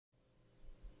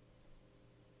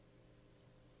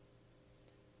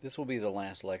This will be the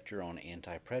last lecture on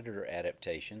anti-predator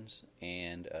adaptations,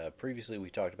 and previously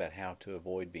we talked about how to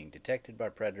avoid being detected by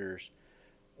predators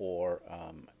or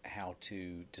how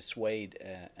to dissuade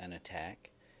an attack.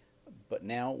 But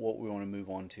now what we want to move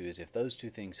on to is, if those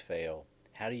two things fail,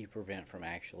 how do you prevent from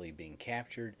actually being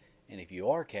captured? And if you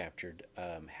are captured,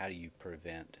 how do you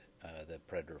prevent the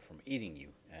predator from eating you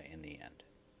in the end?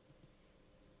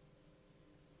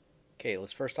 Okay,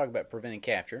 let's first talk about preventing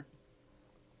capture.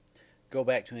 Go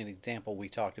back to an example we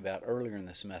talked about earlier in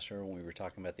the semester when we were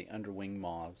talking about the underwing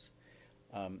moths.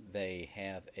 They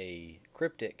have a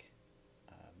cryptic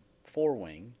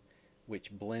forewing which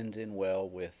blends in well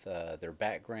with their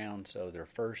background, so their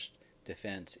first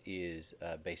defense is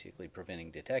basically preventing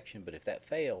detection, but if that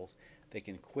fails, they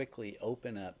can quickly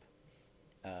open up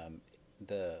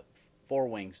the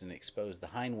forewings and expose the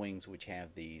hind wings, which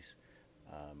have these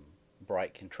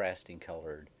bright contrasting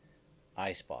colored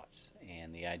eye spots,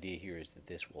 and the idea here is that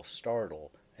this will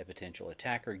startle a potential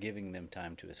attacker, giving them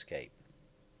time to escape.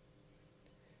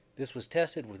 This was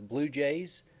tested with blue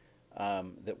jays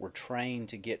that were trained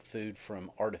to get food from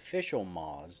artificial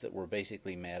moths that were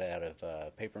basically made out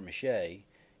of paper mache,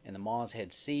 and the moths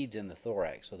had seeds in the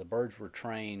thorax, so the birds were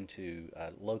trained to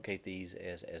locate these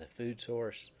as a food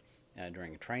source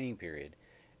during a training period.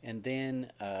 And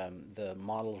then the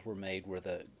models were made where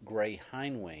the gray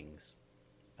hind wings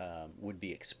would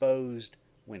be exposed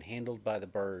when handled by the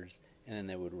birds, and then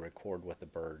they would record what the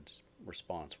bird's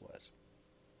response was.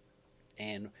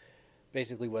 And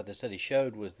basically what the study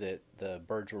showed was that the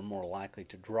birds were more likely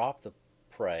to drop the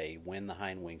prey when the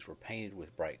hind wings were painted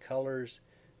with bright colors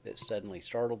that suddenly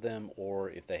startled them, or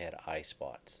if they had eye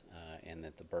spots, and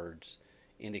that the birds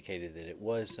indicated that it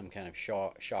was some kind of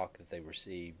shock that they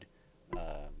received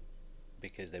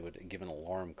because they would give an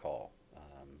alarm call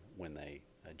when they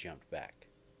jumped back.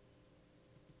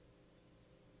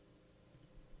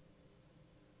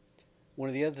 One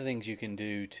of the other things you can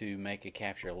do to make a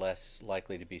capture less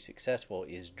likely to be successful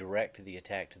is direct the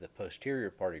attack to the posterior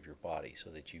part of your body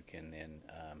so that you can then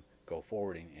go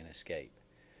forward and escape.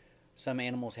 Some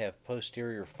animals have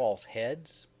posterior false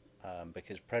heads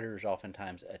because predators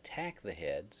oftentimes attack the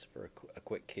heads for a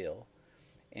quick kill.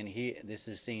 And this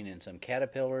is seen in some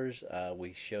caterpillars.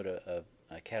 We showed a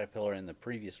caterpillar in the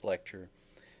previous lecture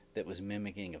that was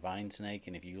mimicking a vine snake,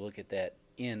 and if you look at that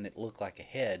end that looked like a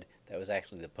head, that was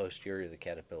actually the posterior of the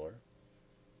caterpillar.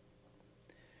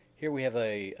 Here we have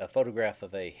a photograph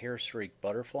of a hair-streaked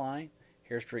butterfly.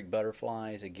 Hair-streaked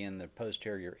butterflies, again, the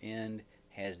posterior end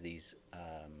has these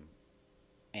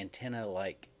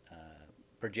antenna-like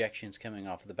projections coming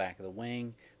off of the back of the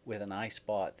wing with an eye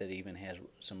spot that even has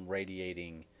some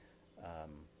radiating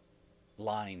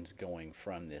lines going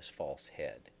from this false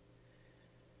head.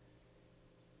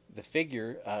 The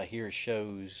figure here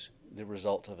shows the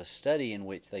result of a study in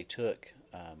which they took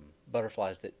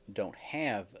butterflies that don't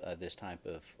have this type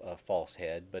of false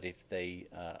head, but if they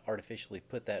artificially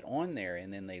put that on there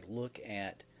and then they look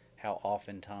at how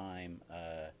oftentimes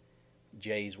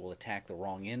jays will attack the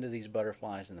wrong end of these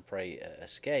butterflies and the prey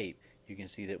escape, you can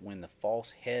see that when the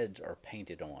false heads are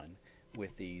painted on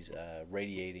with these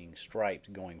radiating stripes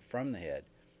going from the head,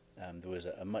 there was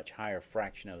a much higher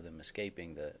fraction of them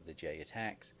escaping the jay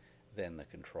attacks than the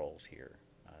controls here.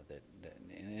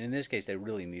 And in this case, they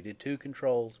really needed two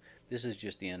controls. This is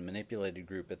just the unmanipulated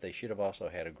group, but they should have also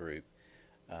had a group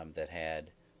that had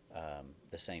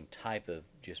the same type of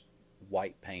just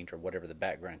white paint or whatever the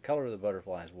background color of the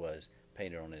butterflies was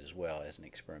painted on it as well as an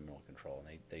experimental control.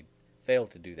 And they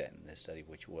failed to do that in this study,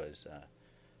 which was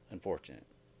unfortunate.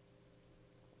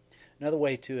 Another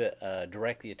way to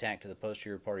direct the attack to the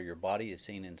posterior part of your body is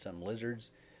seen in some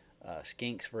lizards.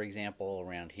 Skinks, for example,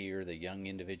 around here, the young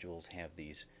individuals have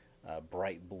these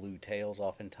bright blue tails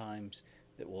oftentimes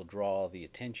that will draw the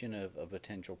attention of a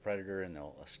potential predator, and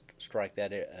they'll strike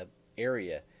that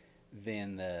area.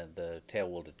 Then the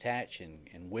tail will detach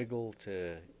and wiggle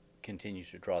to continue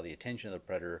to draw the attention of the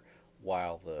predator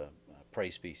while the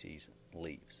prey species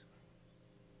leaves.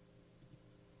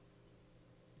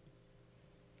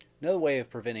 Another way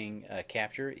of preventing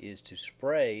capture is to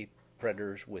spray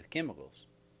predators with chemicals.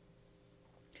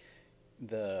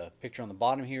 The picture on the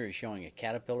bottom here is showing a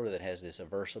caterpillar that has this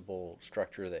aversible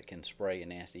structure that can spray a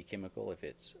nasty chemical if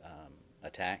it's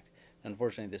attacked.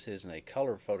 Unfortunately, this isn't a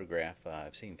color photograph.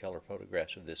 I've seen color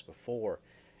photographs of this before,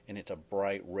 and it's a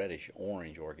bright reddish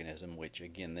orange organism, which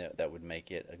again that would make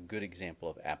it a good example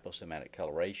of aposematic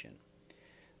coloration.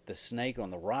 The snake on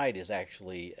the right is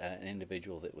actually an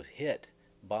individual that was hit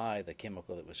by the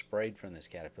chemical that was sprayed from this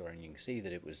caterpillar, and you can see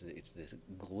that it's this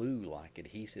glue-like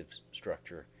adhesive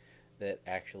structure that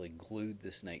actually glued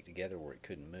the snake together where it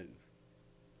couldn't move.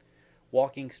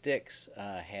 Walking sticks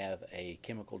have a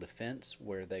chemical defense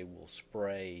where they will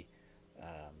spray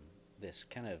this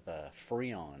kind of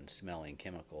freon smelling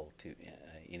chemical to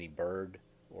any bird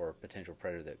or potential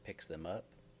predator that picks them up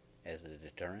as a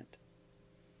deterrent.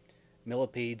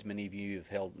 Millipedes, many of you have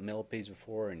held millipedes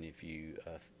before, and if you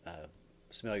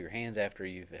smell your hands after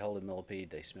you've held a millipede,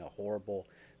 they smell horrible.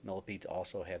 Millipedes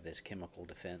also have this chemical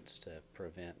defense to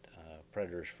prevent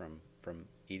predators from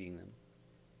eating them.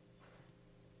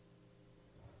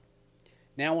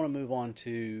 Now I want to move on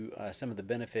to some of the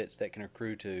benefits that can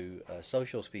accrue to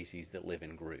social species that live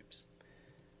in groups.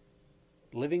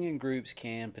 Living in groups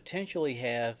can potentially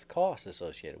have costs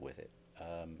associated with it.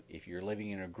 If you're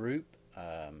living in a group,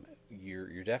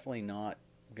 you're definitely not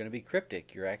going to be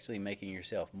cryptic. You're actually making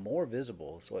yourself more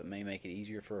visible, so it may make it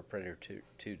easier for a predator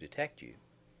to detect you.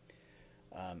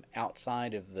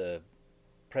 Outside of the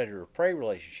predator-prey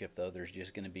relationship, though, there's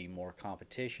just going to be more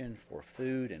competition for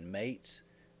food and mates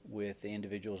with the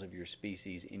individuals of your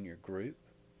species in your group.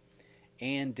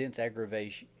 And dense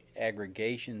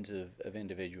aggregations of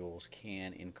individuals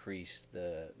can increase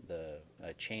the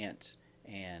chance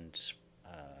and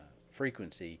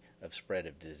frequency of spread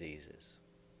of diseases.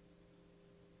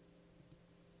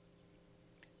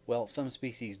 Well, some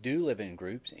species do live in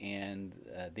groups, and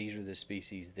these are the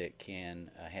species that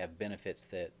can have benefits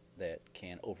that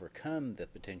can overcome the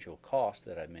potential cost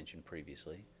that I mentioned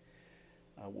previously.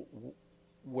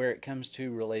 Where it comes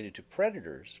to related to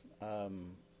predators,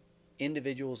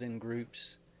 individuals in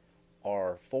groups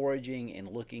are foraging and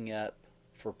looking up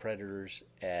for predators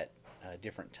at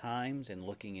different times and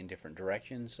looking in different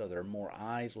directions, so there are more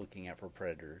eyes looking out for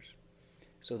predators,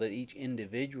 so that each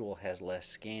individual has less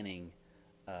scanning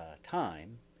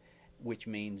time, which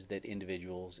means that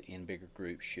individuals in bigger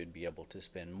groups should be able to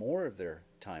spend more of their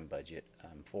time budget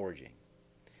foraging.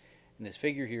 And this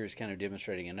figure here is kind of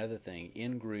demonstrating another thing.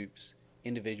 In groups,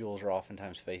 individuals are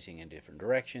oftentimes facing in different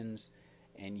directions,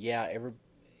 and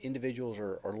individuals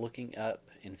are looking up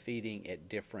and feeding at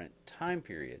different time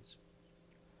periods.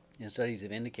 And studies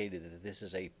have indicated that this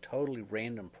is a totally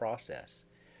random process,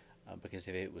 because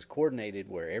if it was coordinated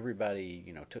where everybody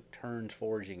took turns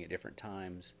foraging at different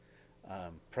times,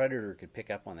 predator could pick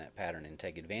up on that pattern and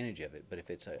take advantage of it. But if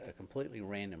it's a completely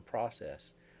random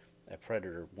process, a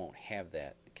predator won't have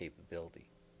that capability.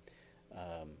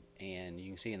 And you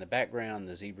can see in the background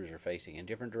the zebras are facing in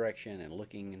different direction and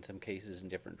looking in some cases in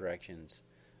different directions.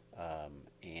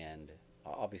 And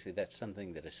obviously that's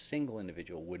something that a single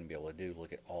individual wouldn't be able to do,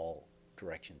 look at all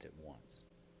directions at once.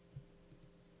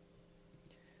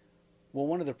 Well,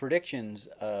 one of the predictions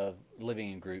of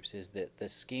living in groups is that the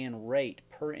scan rate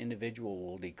per individual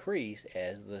will decrease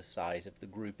as the size of the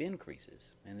group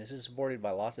increases. And this is supported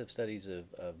by lots of studies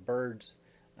of birds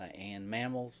and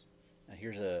mammals.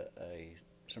 Here's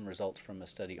some results from a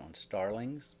study on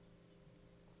starlings.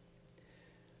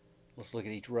 Let's look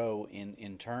at each row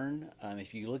in turn.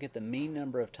 If you look at the mean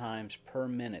number of times per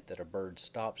minute that a bird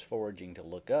stops foraging to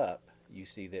look up, you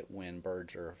see that when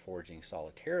birds are foraging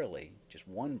solitarily, just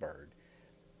one bird,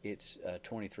 it's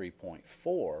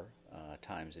 23.4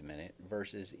 times a minute,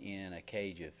 versus in a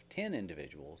cage of 10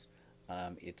 individuals,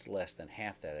 it's less than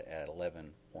half that at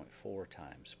 11.4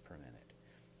 times per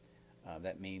minute.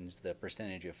 That means the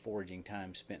percentage of foraging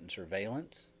time spent in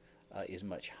surveillance is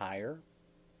much higher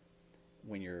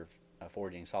when you're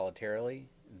foraging solitarily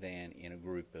than in a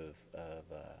group of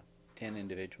 10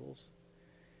 individuals.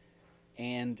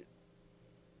 And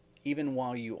even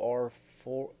while you are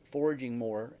foraging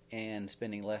more and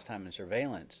spending less time in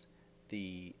surveillance,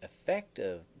 the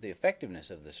effectiveness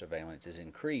of the surveillance is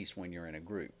increased when you're in a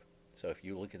group. So if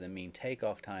you look at the mean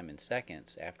takeoff time in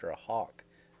seconds after a hawk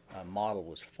model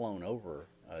was flown over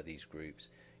these groups,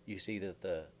 you see that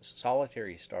the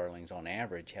solitary starlings on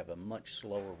average have a much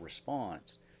slower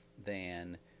response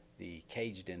than the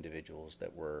caged individuals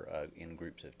that were in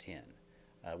groups of 10,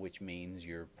 which means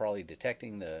you're probably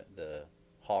detecting the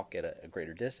hawk at a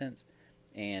greater distance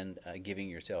and giving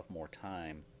yourself more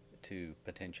time to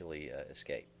potentially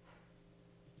escape.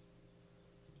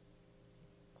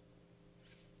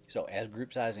 So as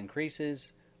group size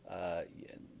increases,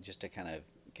 just to kind of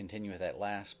continue with that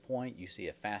last point, you see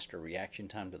a faster reaction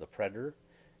time to the predator.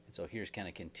 And so here's kind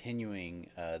of continuing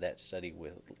that study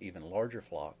with even larger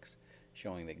flocks,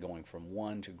 showing that going from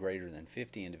 1 to greater than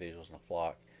 50 individuals in a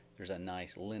flock, there's a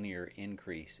nice linear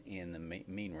increase in the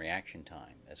mean reaction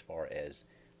time as far as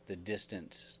the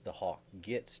distance the hawk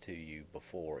gets to you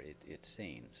before it's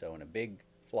seen. So in a big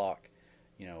flock,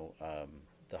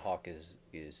 the hawk is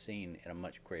seen at a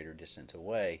much greater distance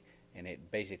away, and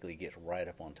it basically gets right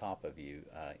up on top of you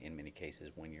in many cases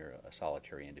when you're a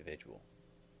solitary individual.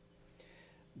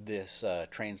 This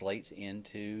translates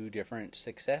into different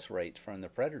success rates from the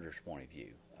predator's point of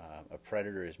view. A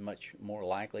predator is much more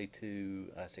likely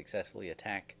to successfully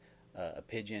attack a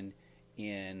pigeon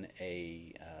in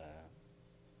a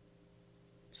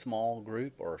small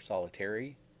group or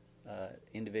solitary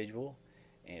individual,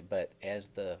 but as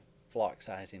the flock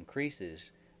size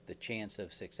increases, the chance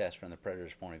of success from the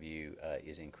predator's point of view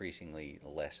is increasingly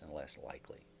less and less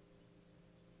likely.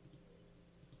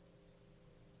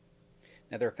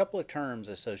 Now, there are a couple of terms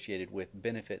associated with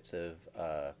benefits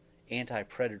of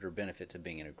anti-predator benefits of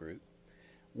being in a group.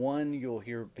 One, you'll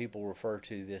hear people refer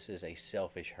to this as a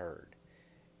selfish herd.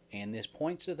 And this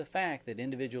points to the fact that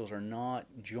individuals are not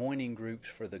joining groups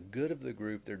for the good of the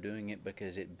group, they're doing it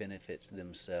because it benefits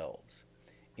themselves.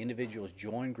 Individuals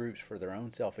join groups for their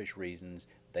own selfish reasons.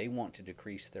 They want to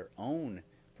decrease their own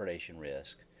predation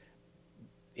risk.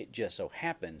 It just so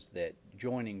happens that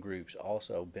joining groups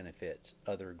also benefits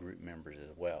other group members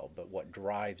as well, but what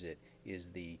drives it is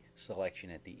the selection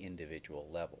at the individual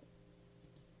level.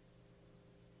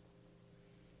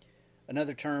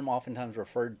 Another term oftentimes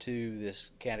referred to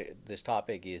this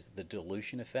topic is the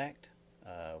dilution effect,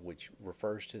 which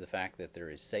refers to the fact that there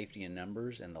is safety in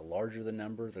numbers, and the larger the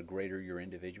number, the greater your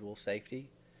individual safety.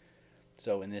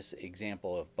 So in this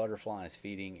example of butterflies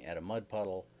feeding at a mud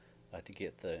puddle to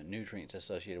get the nutrients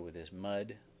associated with this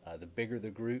mud, the bigger the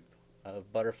group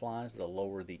of butterflies, the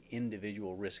lower the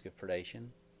individual risk of predation.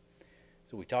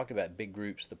 So we talked about big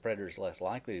groups, the predator is less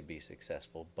likely to be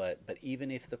successful, but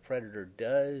even if the predator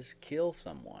does kill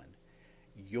someone,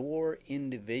 your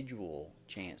individual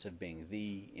chance of being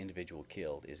the individual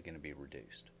killed is going to be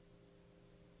reduced.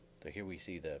 So here we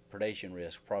see the predation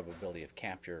risk probability of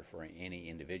capture for any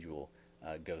individual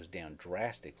goes down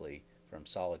drastically from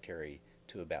solitary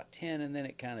to about 10, and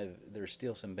then there's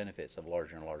still some benefits of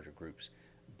larger and larger groups,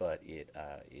 but it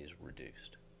is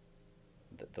reduced.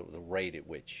 The rate at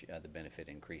which the benefit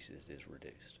increases is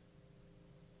reduced.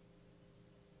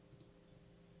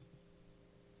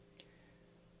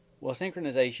 Well,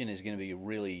 synchronization is going to be a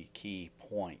really key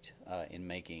point in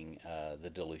making the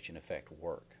dilution effect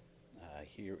work.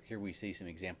 Here we see some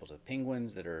examples of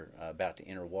penguins that are about to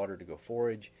enter water to go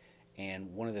forage,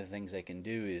 and one of the things they can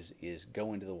do is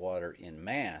go into the water in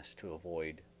mass to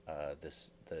avoid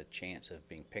the chance of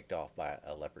being picked off by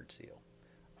a leopard seal.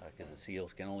 Because the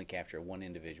seals can only capture one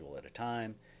individual at a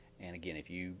time, and again, if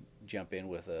you jump in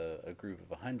with a group of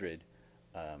 100,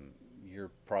 your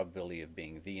probability of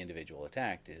being the individual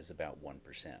attacked is about 1%.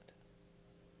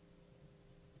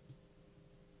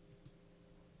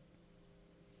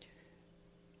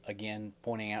 Again,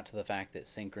 pointing out to the fact that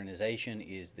synchronization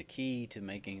is the key to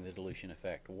making the dilution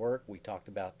effect work. We talked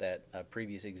about that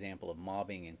previous example of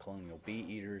mobbing and colonial bee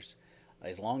eaters.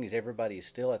 As long as everybody is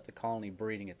still at the colony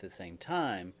breeding at the same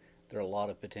time, there are a lot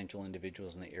of potential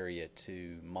individuals in the area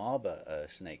to mob a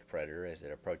snake predator as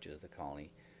it approaches the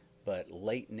colony. But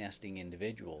late nesting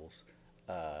individuals,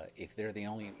 if they're the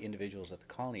only individuals at the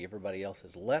colony, everybody else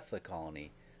has left the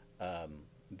colony,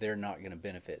 they're not going to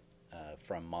benefit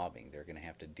from mobbing. They're going to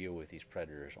have to deal with these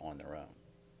predators on their own.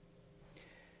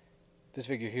 This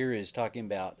figure here is talking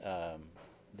about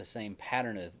the same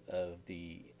pattern of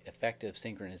the effective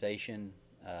synchronization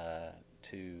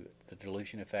to the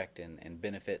dilution effect and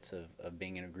benefits of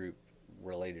being in a group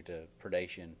related to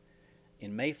predation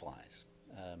in mayflies.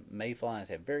 Mayflies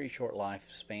have very short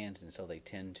lifespans, and so they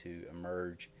tend to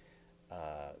emerge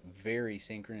very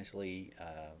synchronously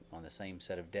on the same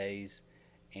set of days,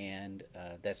 and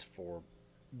that's for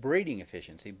breeding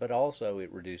efficiency, but also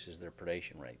it reduces their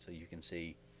predation rate. So you can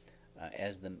see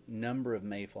as the number of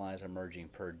mayflies emerging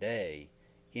per day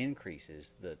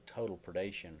increases, the total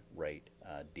predation rate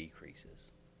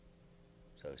decreases.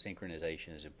 So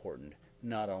synchronization is important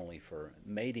not only for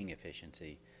mating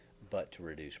efficiency, but to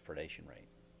reduce predation rate.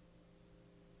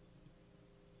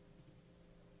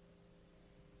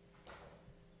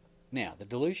 Now, the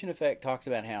dilution effect talks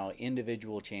about how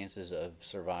individual chances of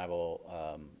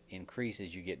survival increase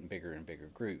as you get in bigger and bigger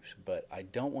groups, but I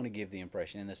don't want to give the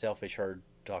impression, and the selfish herd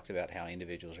talks about how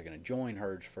individuals are going to join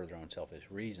herds for their own selfish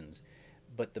reasons,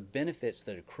 but the benefits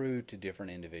that accrue to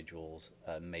different individuals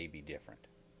may be different.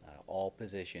 All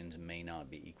positions may not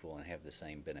be equal and have the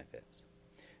same benefits.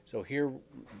 So here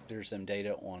there's some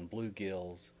data on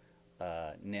bluegills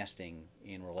nesting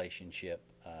in relationship,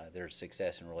 their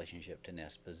success in relationship to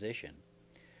nest position.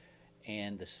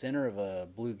 And the center of a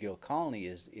bluegill colony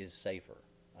is safer.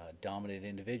 Dominant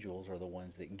individuals are the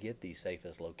ones that get these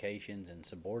safest locations, and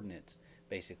subordinates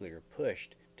basically are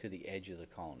pushed to the edge of the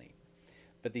colony.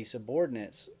 But these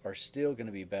subordinates are still going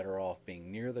to be better off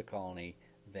being near the colony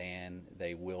than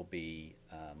they will be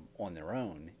on their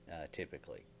own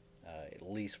typically. at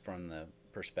least from the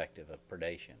perspective of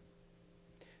predation.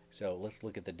 So let's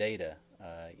look at the data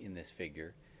in this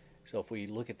figure. So if we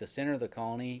look at the center of the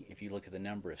colony, if you look at the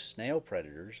number of snail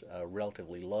predators,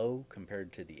 relatively low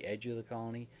compared to the edge of the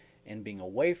colony, and being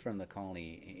away from the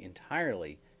colony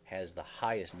entirely has the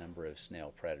highest number of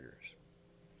snail predators.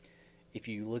 If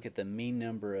you look at the mean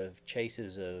number of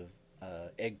chases of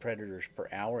egg predators per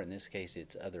hour, in this case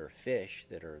it's other fish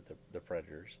that are the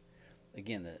predators,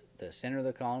 again, the center of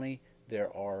the colony,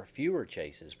 there are fewer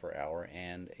chases per hour,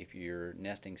 and if you're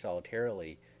nesting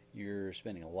solitarily, you're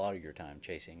spending a lot of your time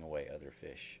chasing away other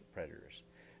fish predators.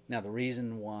 Now, the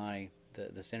reason why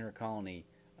the center colony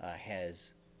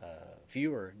has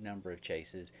fewer number of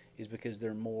chases is because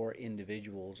there are more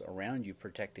individuals around you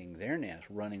protecting their nest,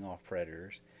 running off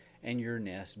predators, and your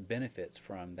nest benefits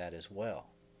from that as well.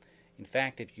 In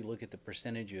fact, if you look at the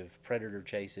percentage of predator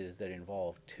chases that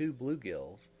involve two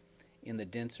bluegills in the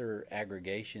denser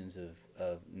aggregations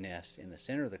of nests in the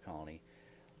center of the colony,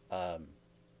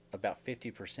 about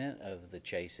 50% of the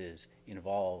chases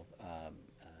involve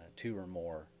two or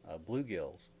more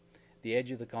bluegills. The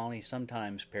edge of the colony,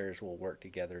 sometimes pairs will work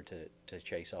together to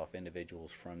chase off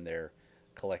individuals from their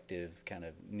collective kind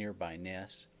of nearby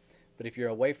nests. But if you're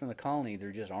away from the colony,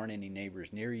 there just aren't any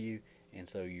neighbors near you, and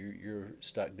so you're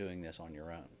stuck doing this on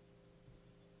your own.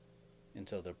 And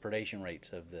so the predation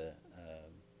rates of the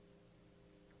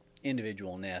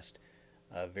individual nest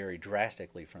vary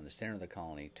drastically from the center of the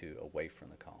colony to away from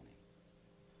the colony.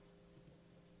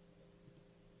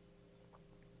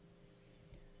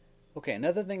 Okay,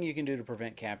 another thing you can do to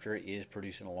prevent capture is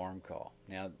produce an alarm call.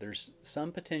 Now, there's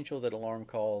some potential that alarm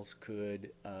calls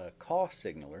could cost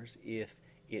signalers if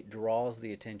it draws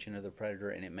the attention of the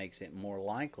predator and it makes it more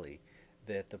likely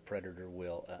that the predator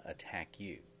will attack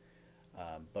you.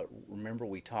 But remember,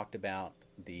 we talked about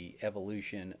the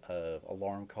evolution of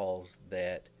alarm calls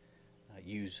that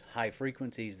use high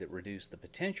frequencies that reduce the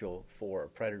potential for a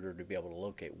predator to be able to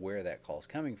locate where that call is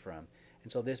coming from,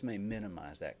 and so this may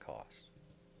minimize that cost.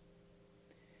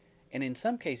 And in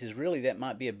some cases, really, that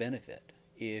might be a benefit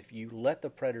if you let the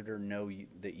predator know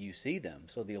that you see them.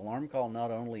 So the alarm call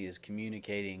not only is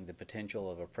communicating the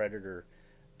potential of a predator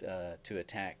to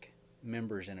attack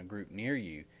members in a group near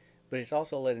you, but it's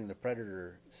also letting the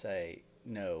predator say,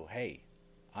 no, hey,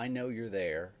 I know you're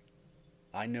there.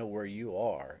 I know where you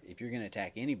are. If you're going to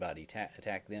attack anybody,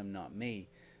 attack them, not me,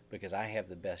 because I have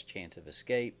the best chance of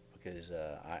escape, because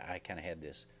I kind of had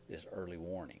this early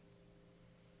warning.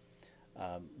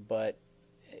 But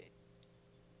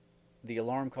the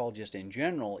alarm call just in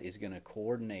general is going to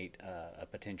coordinate a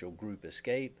potential group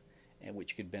escape, and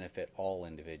which could benefit all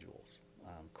individuals.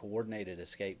 Coordinated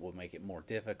escape will make it more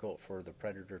difficult for the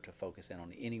predator to focus in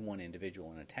on any one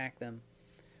individual and attack them.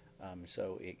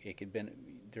 So it could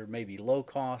there may be low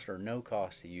cost or no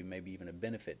cost to you, maybe even a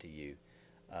benefit to you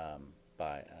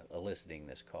by eliciting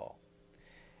this call.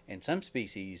 And some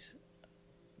species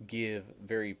give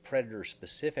very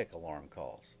predator-specific alarm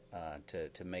calls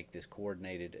to make this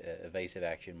coordinated evasive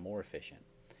action more efficient.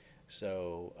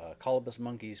 So colobus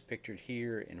monkeys pictured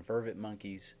here and vervet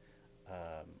monkeys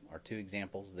are two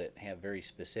examples that have very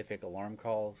specific alarm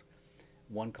calls.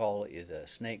 One call is a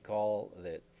snake call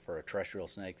that for a terrestrial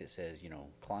snake that says,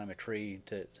 climb a tree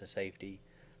to safety.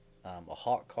 A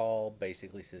hawk call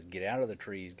basically says get out of the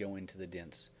trees, go into the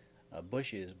dense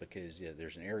bushes because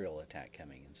there's an aerial attack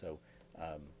coming. And so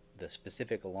the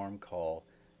specific alarm call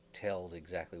tells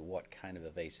exactly what kind of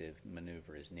evasive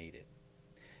maneuver is needed.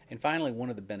 And finally, one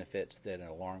of the benefits that an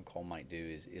alarm call might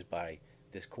do is by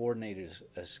this coordinated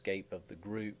escape of the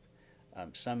group,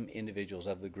 some individuals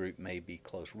of the group may be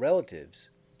close relatives,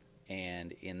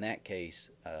 and in that case,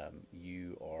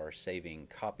 you are saving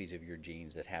copies of your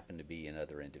genes that happen to be in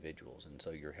other individuals, and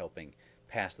so you're helping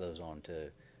pass those on to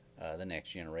the next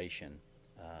generation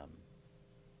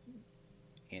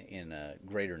in a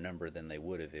greater number than they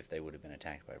would have if they would have been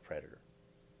attacked by a predator.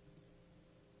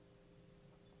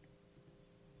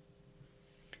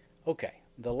 Okay,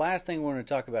 the last thing we're going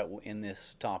to talk about in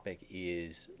this topic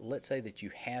is, let's say that you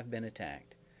have been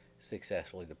attacked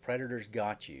successfully. The predator's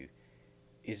got you.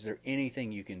 Is there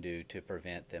anything you can do to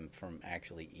prevent them from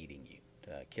actually eating you,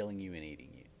 killing you and eating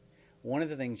you? One of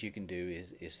the things you can do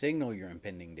is signal your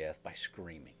impending death by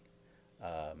screaming.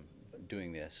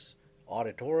 Doing this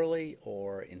auditorily,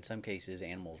 or in some cases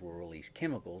animals will release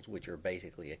chemicals, which are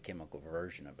basically a chemical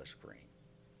version of a scream.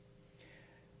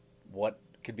 What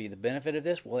could be the benefit of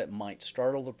this? Well, it might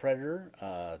startle the predator.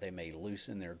 They may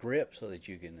loosen their grip so that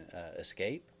you can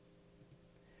escape.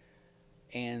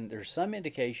 And there's some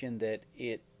indication that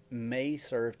it may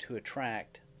serve to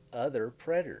attract other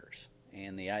predators.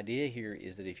 And the idea here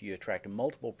is that if you attract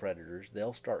multiple predators,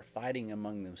 they'll start fighting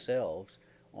among themselves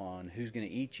on who's going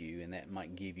to eat you, and that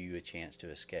might give you a chance to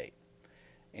escape.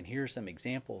 And here are some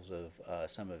examples of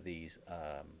some of these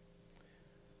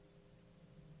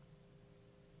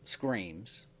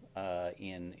screams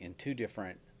in two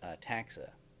different taxa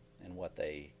and what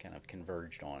they kind of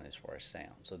converged on as far as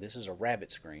sound. So this is a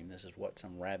rabbit scream. This is what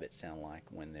some rabbits sound like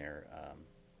when they're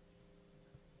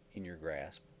in your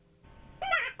grasp.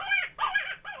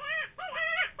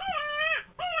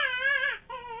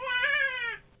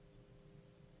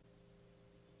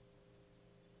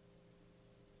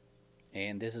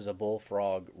 And this is a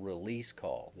bullfrog release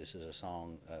call. This is a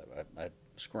song, a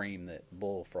scream that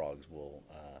bullfrogs will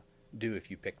do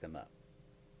if you pick them up.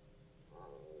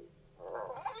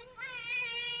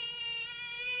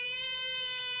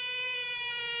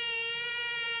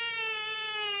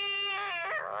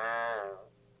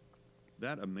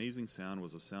 That amazing sound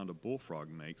was a sound a bullfrog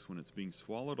makes when it's being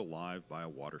swallowed alive by a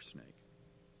water snake.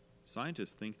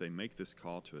 Scientists think they make this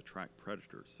call to attract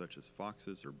predators such as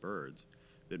foxes or birds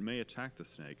that may attack the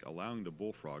snake, allowing the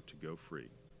bullfrog to go free.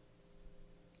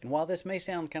 And while this may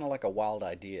sound kind of like a wild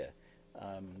idea,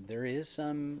 there is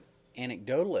some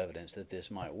anecdotal evidence that this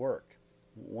might work.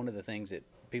 One of the things that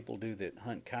people do that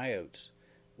hunt coyotes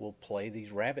will play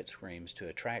these rabbit screams to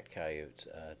attract coyotes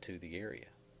to the area.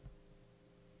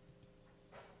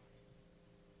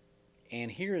 And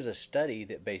here is a study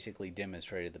that basically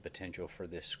demonstrated the potential for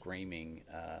this screaming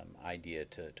idea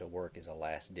to work as a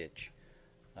last-ditch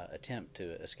attempt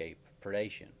to escape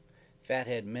predation.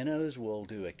 Fathead minnows will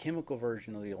do a chemical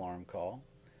version of the alarm call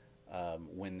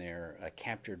when they're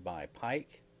captured by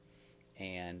pike.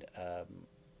 And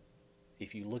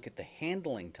if you look at the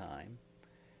handling time,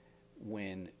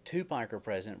 when two pike are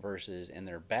present and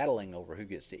they're battling over who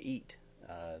gets to eat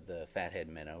the fathead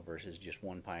minnow versus just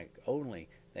one pike only,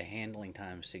 the handling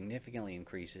time significantly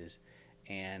increases,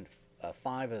 and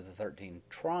 5 of the 13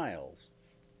 trials,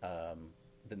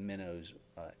 the minnows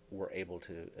were able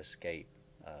to escape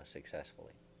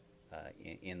successfully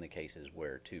in the cases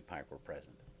where 2 pike were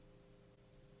present.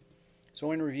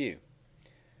 So in review,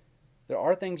 there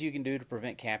are things you can do to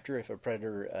prevent capture if a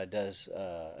predator does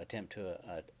attempt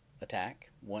to attack.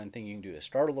 One thing you can do is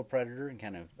startle the predator and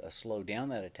kind of slow down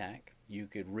that attack. You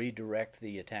could redirect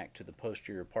the attack to the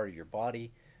posterior part of your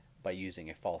body by using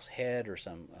a false head or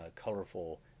some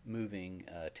colorful moving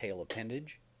tail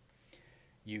appendage.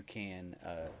 You can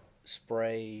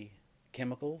spray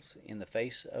chemicals in the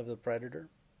face of the predator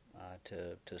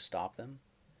to stop them.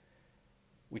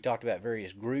 We talked about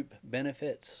various group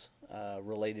benefits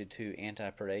related to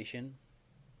anti-predation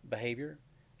behavior.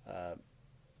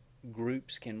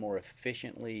 Groups can more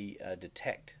efficiently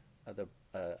detect the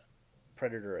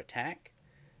predator attack,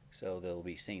 so they'll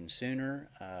be seen sooner,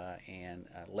 and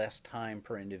less time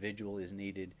per individual is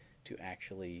needed to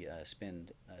actually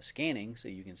spend scanning, so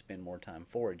you can spend more time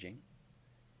foraging.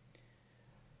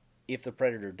 If the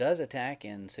predator does attack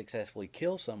and successfully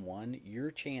kill someone, your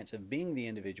chance of being the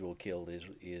individual killed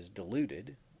is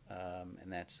diluted,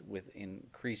 and that's with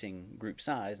increasing group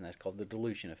size, and that's called the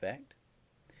dilution effect.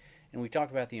 And we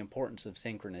talked about the importance of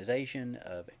synchronization,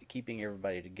 of keeping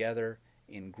everybody together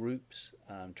in groups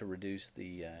to reduce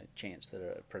the chance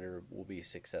that a predator will be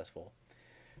successful.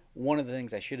 One of the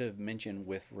things I should have mentioned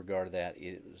with regard to that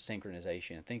is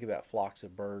synchronization. Think about flocks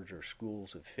of birds or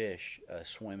schools of fish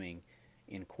swimming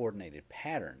in coordinated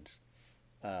patterns.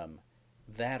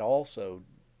 That also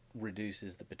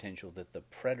reduces the potential that the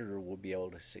predator will be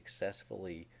able to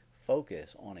successfully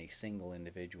focus on a single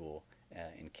individual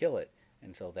and kill it.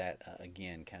 And so that,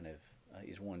 again, kind of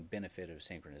is one benefit of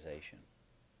synchronization.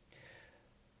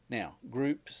 Now,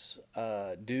 groups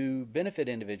do benefit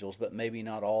individuals, but maybe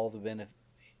not all the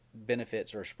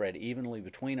benefits are spread evenly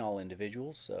between all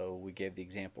individuals. So we gave the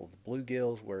example of the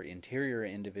bluegills, where interior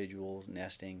individuals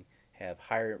nesting have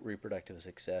higher reproductive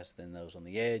success than those on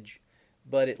the edge,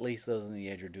 but at least those on the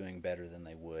edge are doing better than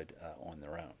they would on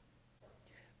their own.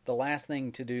 The last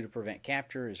thing to do to prevent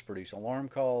capture is produce alarm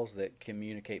calls that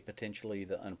communicate potentially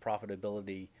the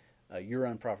unprofitability, your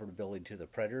unprofitability to the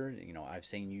predator. You know, I've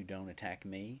seen you, don't attack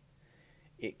me.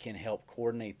 It can help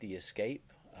coordinate the escape.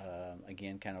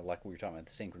 Again, kind of like we were talking about,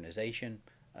 the synchronization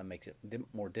makes it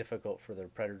more difficult for the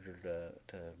predator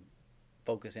to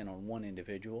focus in on one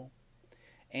individual.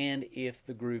 And if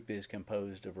the group is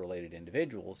composed of related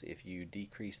individuals, if you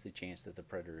decrease the chance that the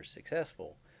predator is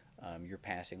successful, you're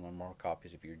passing on more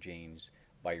copies of your genes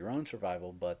by your own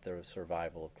survival, but the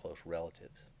survival of close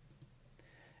relatives.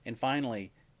 And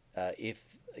finally, if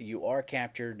you are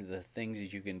captured, the things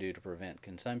that you can do to prevent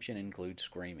consumption include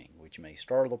screaming, which may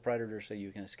startle the predator so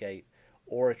you can escape,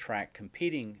 or attract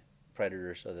competing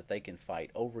predators so that they can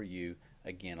fight over you,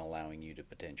 again allowing you to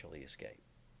potentially escape.